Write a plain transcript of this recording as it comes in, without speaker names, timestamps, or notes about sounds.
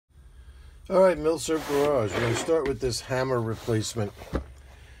Alright, Millsurp Garage. We're going to start with this hammer replacement.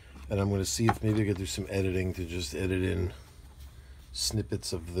 And I'm going to see if maybe I could do some editing to just edit in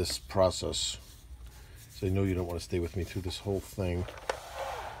snippets of this process. So I know you don't want to stay with me through this whole thing.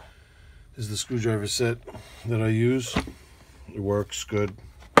 This is the screwdriver set that I use. It works good.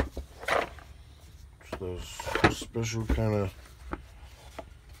 It's those special kind of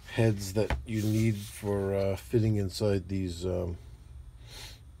heads that you need for fitting inside these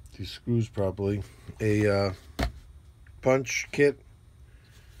screws properly. A punch kit,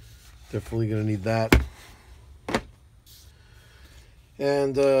 definitely going to need that.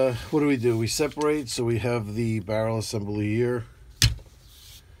 And what do? We separate, so we have the barrel assembly here.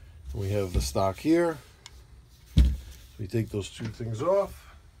 We have the stock here. We take those two things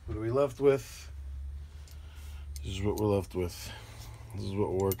off. What are we left with? This is what we're left with. This is what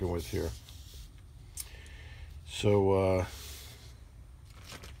we're working with here. So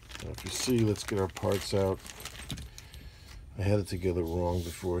if you see, let's get our parts out. I had it together wrong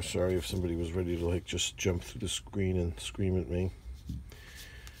before. Sorry if somebody was ready to like just jump through the screen and scream at me.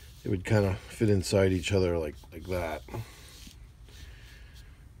 It would kind of fit inside each other like that.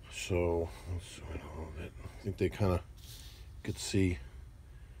 So let's zoom in a little bit. I think they kind of could see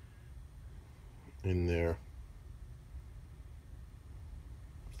in there.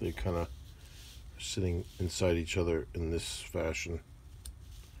 They kind of are sitting inside each other in this fashion.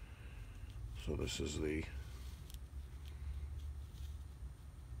 So this is the,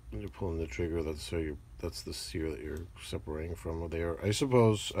 when you're pulling the trigger, that's the sear that you're separating from there. I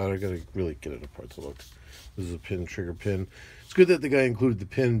suppose I gotta really get it apart to look. This is a pin, trigger pin. It's good that the guy included the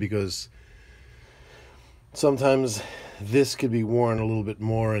pin because sometimes this could be worn a little bit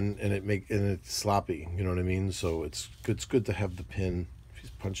more and it's sloppy. You know what I mean? So it's good to have the pin. If he's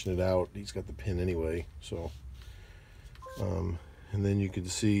punching it out, he's got the pin anyway. So, and then you can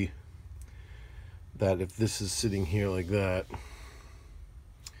see that if this is sitting here like that,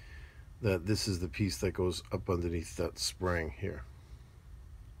 that this is the piece that goes up underneath that spring here,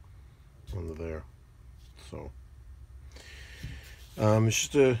 under there. So it's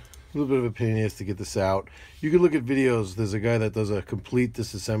just a little bit of a pain in the ass to get this out. You can look at videos. There's a guy that does a complete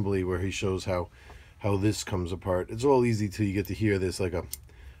disassembly where he shows how this comes apart. It's all easy till you get to here. There's like a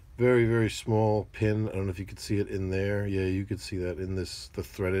very, very small pin. I don't know if you could see it in there. Yeah, you could see that in the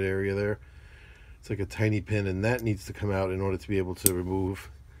threaded area there. It's like a tiny pin, and that needs to come out in order to be able to remove,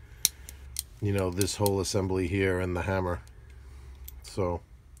 you know, this whole assembly here and the hammer. So,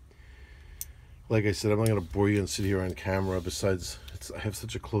 like I said, I'm not going to bore you and sit here on camera. Besides, I have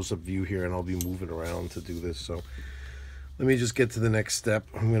such a close-up view here, and I'll be moving around to do this. So, let me just get to the next step.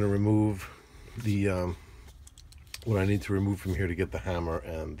 I'm going to remove the what I need to remove from here to get the hammer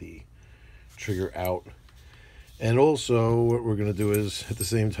and the trigger out. And also, what we're going to do is, at the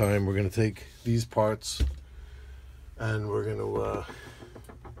same time, we're going to take these parts, and we're going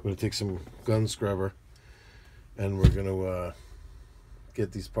to take some gun scrubber, and we're going to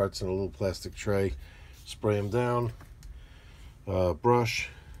get these parts in a little plastic tray, spray them down, brush,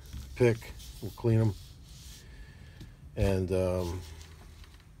 pick, we'll clean them. And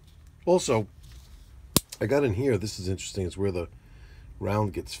also, I got in here, this is interesting, it's where the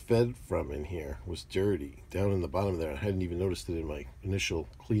round gets fed from in here. It was dirty down in the bottom there. I hadn't even noticed it in my initial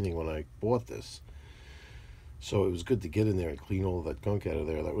cleaning when I bought this. So it was good to get in there and clean all of that gunk out of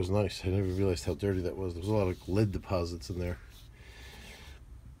there. That was nice. I never realized how dirty that was. There was a lot of lead deposits in there.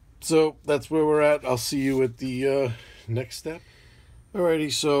 So that's where we're at. I'll see you at the next step.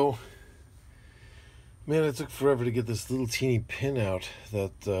 Alrighty, so man, it took forever to get this little teeny pin out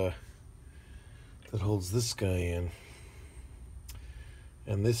that holds this guy in.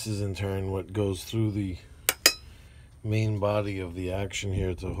 And this is in turn what goes through the main body of the action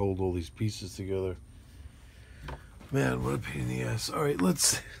here to hold all these pieces together. Man, what a pain in the ass. All right,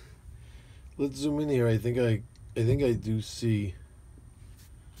 let's zoom in here. I think I do see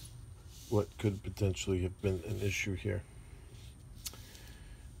what could potentially have been an issue here,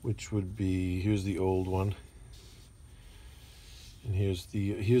 which would be, here's the old one, and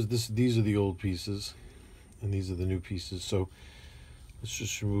these are the old pieces, and these are the new pieces. So let's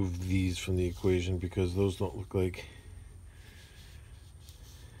just remove these from the equation because those don't look like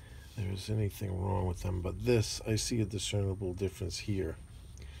there's anything wrong with them. But this, I see a discernible difference here.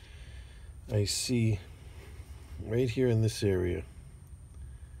 I see right here in this area,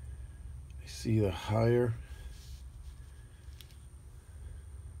 I see the higher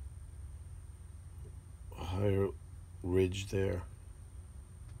ridge there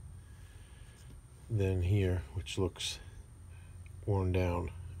than here, which looks worn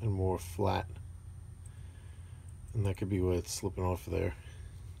down and more flat, and that could be why it's slipping off of there.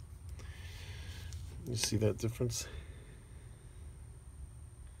 You see that difference?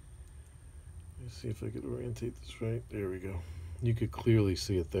 Let's see if I could orientate this right. There we go. You could clearly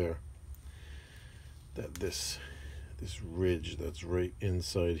see it there. That this ridge that's right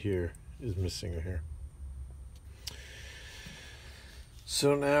inside here is missing here.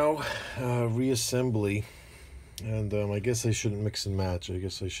 So now reassembly, and I guess I shouldn't mix and match. I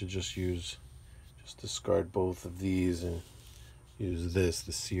guess I should just discard both of these and use the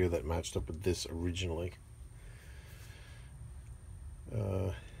sear that matched up with this originally.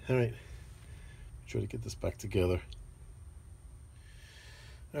 All right, try to get this back together.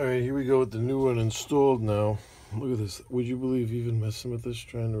 All right, here we go with the new one installed now. Look at this. Would you believe even messing with this,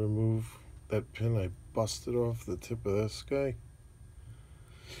 trying to remove that pin, I busted off the tip of this guy?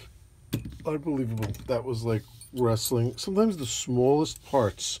 Unbelievable. That was like wrestling. Sometimes the smallest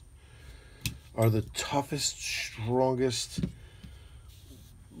parts are the toughest, strongest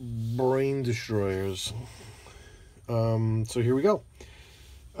brain destroyers. So here we go.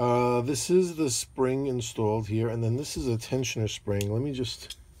 This is the spring installed here, and then this is a tensioner spring. Let me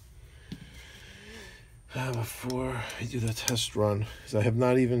just, before I do the test run, because I have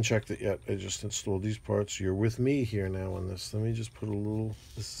not even checked it yet, I just installed these parts. You're with me here now on this. Let me just put a little,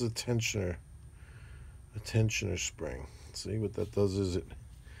 this is a tensioner spring. See what that does is it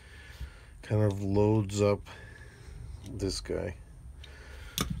kind of loads up this guy.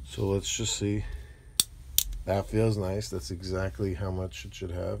 So let's just see. That feels nice. That's exactly how much it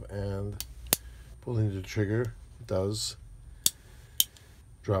should have. And pulling the trigger does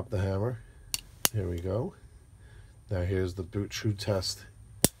drop the hammer. Here we go. Now here's the true test.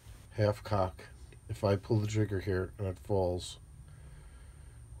 Half cock. If I pull the trigger here and it falls,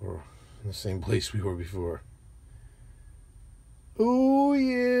 we're in the same place we were before. Oh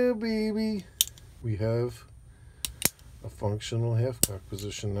yeah, baby. We have a functional half cock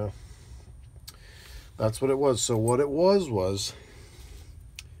position now. That's what it was. So what it was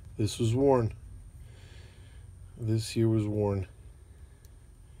this was worn. This here was worn.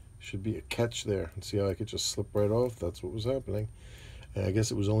 Should be a catch there. And see how I could just slip right off? That's what was happening. And I guess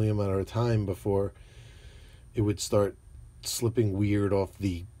it was only a matter of time before it would start slipping weird off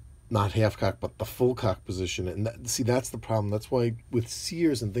the not half cock but the full cock position. And that, see, that's the problem. That's why with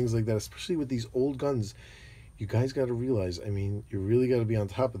sears and things like that, especially with these old guns, you guys got to realize, I mean, you really got to be on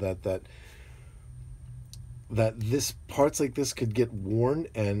top of that this parts like this could get worn,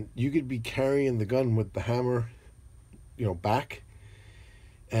 and you could be carrying the gun with the hammer, you know, back,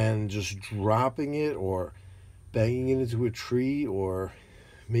 and just dropping it or banging it into a tree, or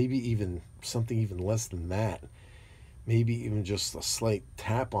maybe even something even less than that. Maybe even just a slight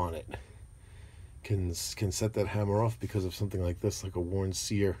tap on it can set that hammer off because of something like this, like a worn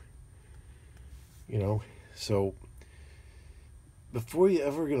sear. You know, so before you're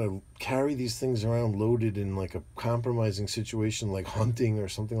ever gonna carry these things around loaded in like a compromising situation like hunting or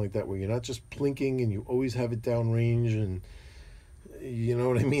something like that, where you're not just plinking and you always have it downrange, and you know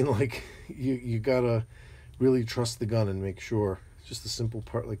what I mean, like you gotta really trust the gun and make sure. Just a simple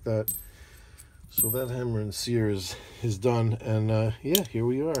part like that. So that hammer and sear is done, and yeah, here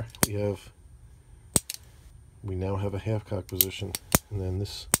we are. We now have a half cock position, and then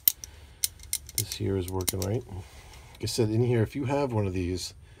this here is working right. Like I said, in here, if you have one of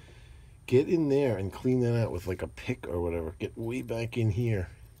these, get in there and clean that out with like a pick or whatever. Get way back in here.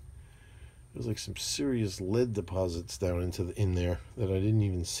 There's like some serious lead deposits down in there that I didn't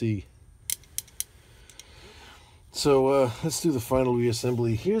even see. So let's do the final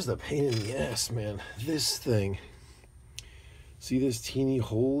reassembly. Here's the pain in the ass, man. This thing. See this teeny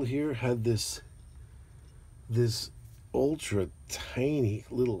hole here? Had this ultra tiny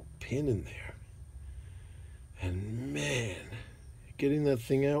little pin in there. And man, getting that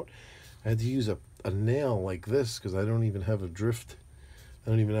thing out, I had to use a nail like this because I don't even have a drift. I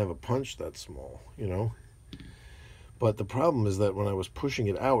don't even have a punch that small, you know. But the problem is that when I was pushing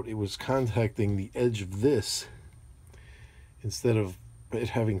it out, it was contacting the edge of this instead of it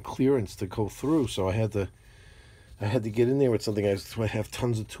having clearance to go through. So I had to get in there with something. I have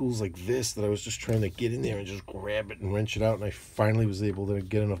tons of tools like this that I was just trying to get in there and just grab it and wrench it out, and I finally was able to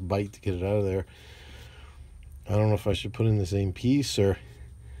get enough bite to get it out of there. I don't know if I should put in the same piece, or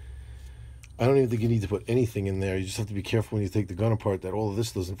I don't even think you need to put anything in there. You just have to be careful when you take the gun apart that all of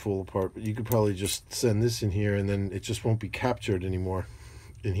this doesn't fall apart. But you could probably just send this in here, and then it just won't be captured anymore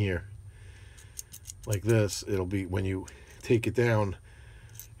in here. Like this, it'll be, when you take it down,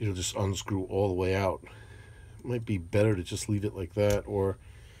 it'll just unscrew all the way out. It might be better to just leave it like that, or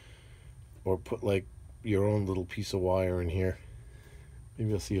put like your own little piece of wire in here.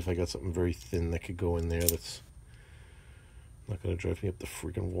 Maybe I'll see if I got something very thin that could go in there that's Not going to drive me up the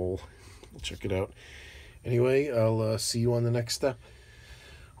freaking wall. We'll check it out. Anyway, I'll see you on the next step.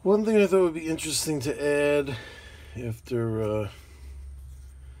 One thing I thought would be interesting to add after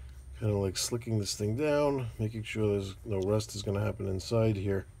kind of like slicking this thing down, making sure there's no rust is going to happen inside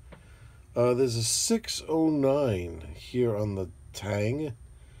here. There's a 609 here on the tang,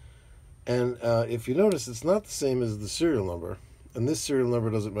 and if you notice, it's not the same as the serial number, and this serial number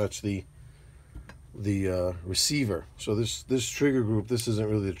doesn't match the receiver. So this trigger group, this isn't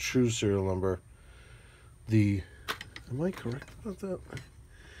really a true serial number. Am I correct about that?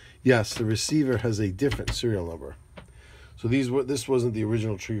 Yes, the receiver has a different serial number. So this wasn't the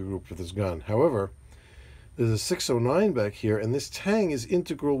original trigger group for this gun. However, there's a 609 back here, and this tang is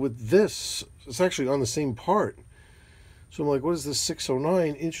integral with this. It's actually on the same part. So I'm like, what is this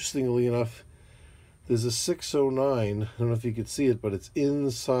 609? Interestingly enough, there's a 609. I don't know if you could see it, but it's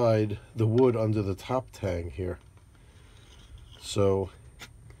inside the wood under the top tang here. So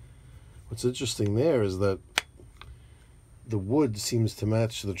what's interesting there is that the wood seems to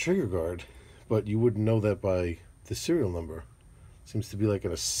match the trigger guard, but you wouldn't know that by the serial number. It seems to be like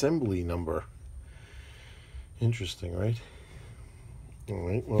an assembly number. Interesting, right? All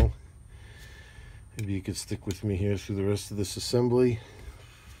right, well, maybe you could stick with me here through the rest of this assembly.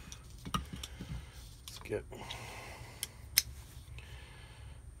 Let's get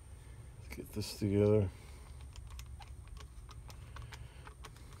this together.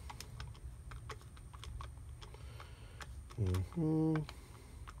 You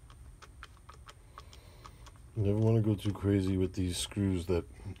never want to go too crazy with these screws that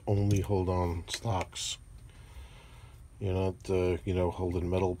only hold on stocks. You're not, holding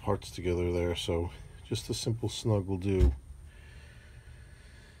metal parts together there, so just a simple snug will do.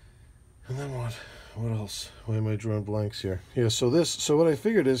 And then what else? Why am I drawing blanks here? Yeah, so what I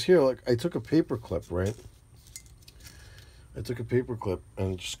figured is here, like, I took a paper clip, right? I took a paper clip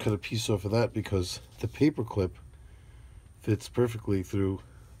and just cut a piece off of that because the paper clip fits perfectly through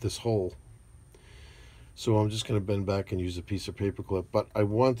this hole. So I'm just going to bend back and use a piece of paper clip, but I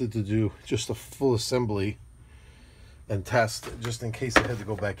wanted to do just a full assembly and test just in case I had to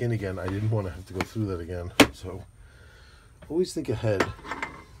go back in again. I didn't want to have to go through that again. So always think ahead.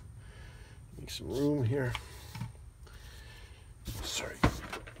 Make some room here. Sorry.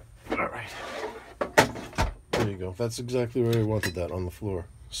 All right. There you go. That's exactly where I wanted that, on the floor.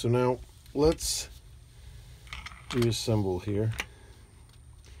 So now let's reassemble here.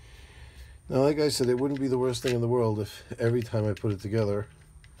 Now, like I said, it wouldn't be the worst thing in the world if every time I put it together,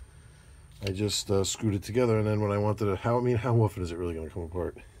 I just screwed it together, and then when I wanted to, how often is it really going to come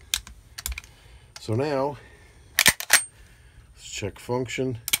apart? So now, let's check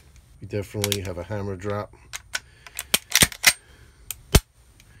function. We definitely have a hammer drop.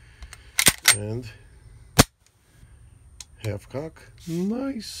 And half cock.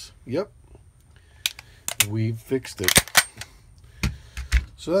 Nice. Yep. We fixed it.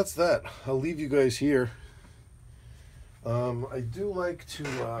 So that's that. I'll leave you guys here. I do like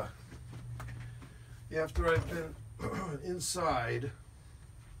to, after I've been inside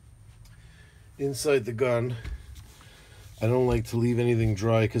the gun, I don't like to leave anything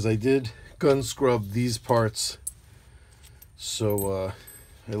dry because I did gun scrub these parts. So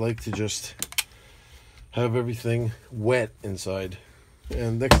I like to just have everything wet inside.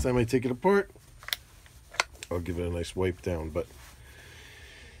 And next time I take it apart, I'll give it a nice wipe down. But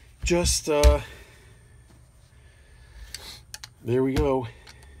just there we go.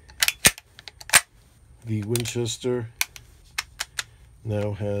 The Winchester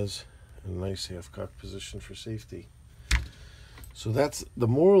now has a nice half-cock position for safety. So that's the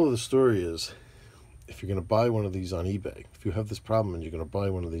moral of the story. Is if you're going to buy one of these on eBay, if you have this problem and you're going to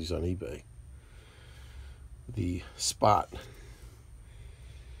buy one of these on eBay, the spot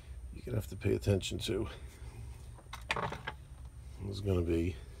you're going to have to pay attention to is going to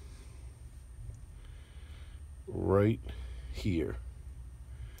be right here.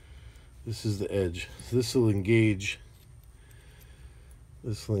 This is the edge. So this will engage.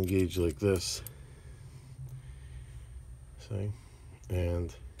 This will engage like this. See?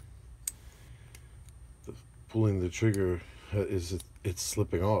 And pulling the trigger it's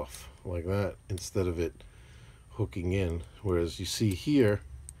slipping off like that instead of it hooking in. Whereas you see here,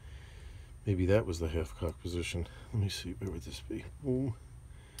 maybe that was the half cock position. Let me see, where would this be? Boom.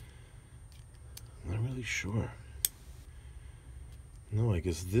 I'm not really sure. No, I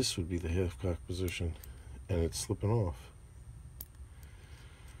guess this would be the half cock position, and it's slipping off.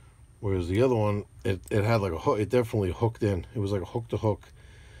 Whereas the other one, it had like a hook. It definitely hooked in. It was like a hook to hook.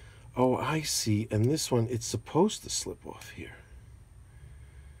 Oh, I see. And this one, it's supposed to slip off here.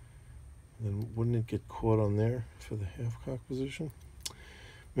 then wouldn't it get caught on there for the half-cock position?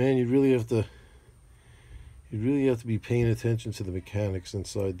 Man, you'd really have to be paying attention to the mechanics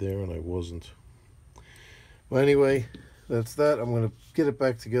inside there, and I wasn't. Well, anyway, that's that. I'm going to get it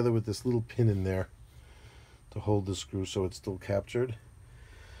back together with this little pin in there to hold the screw so it's still captured.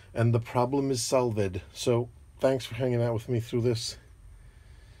 And the problem is solved. So thanks for hanging out with me through this.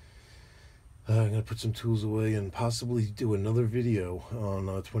 I'm going to put some tools away and possibly do another video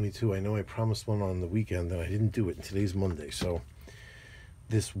on 22. I know I promised one on the weekend and I didn't do it. And today's Monday, so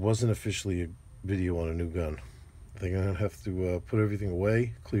this wasn't officially a video on a new gun. I think I'm going to have to put everything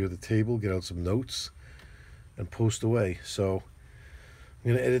away, clear the table, get out some notes, and post away. So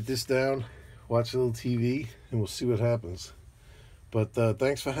I'm going to edit this down, watch a little TV, and we'll see what happens. But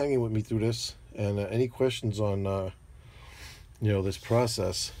thanks for hanging with me through this. And any questions on this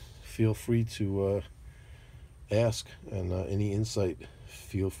process, feel free to ask, and any insight,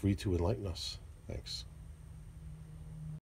 feel free to enlighten us. Thanks.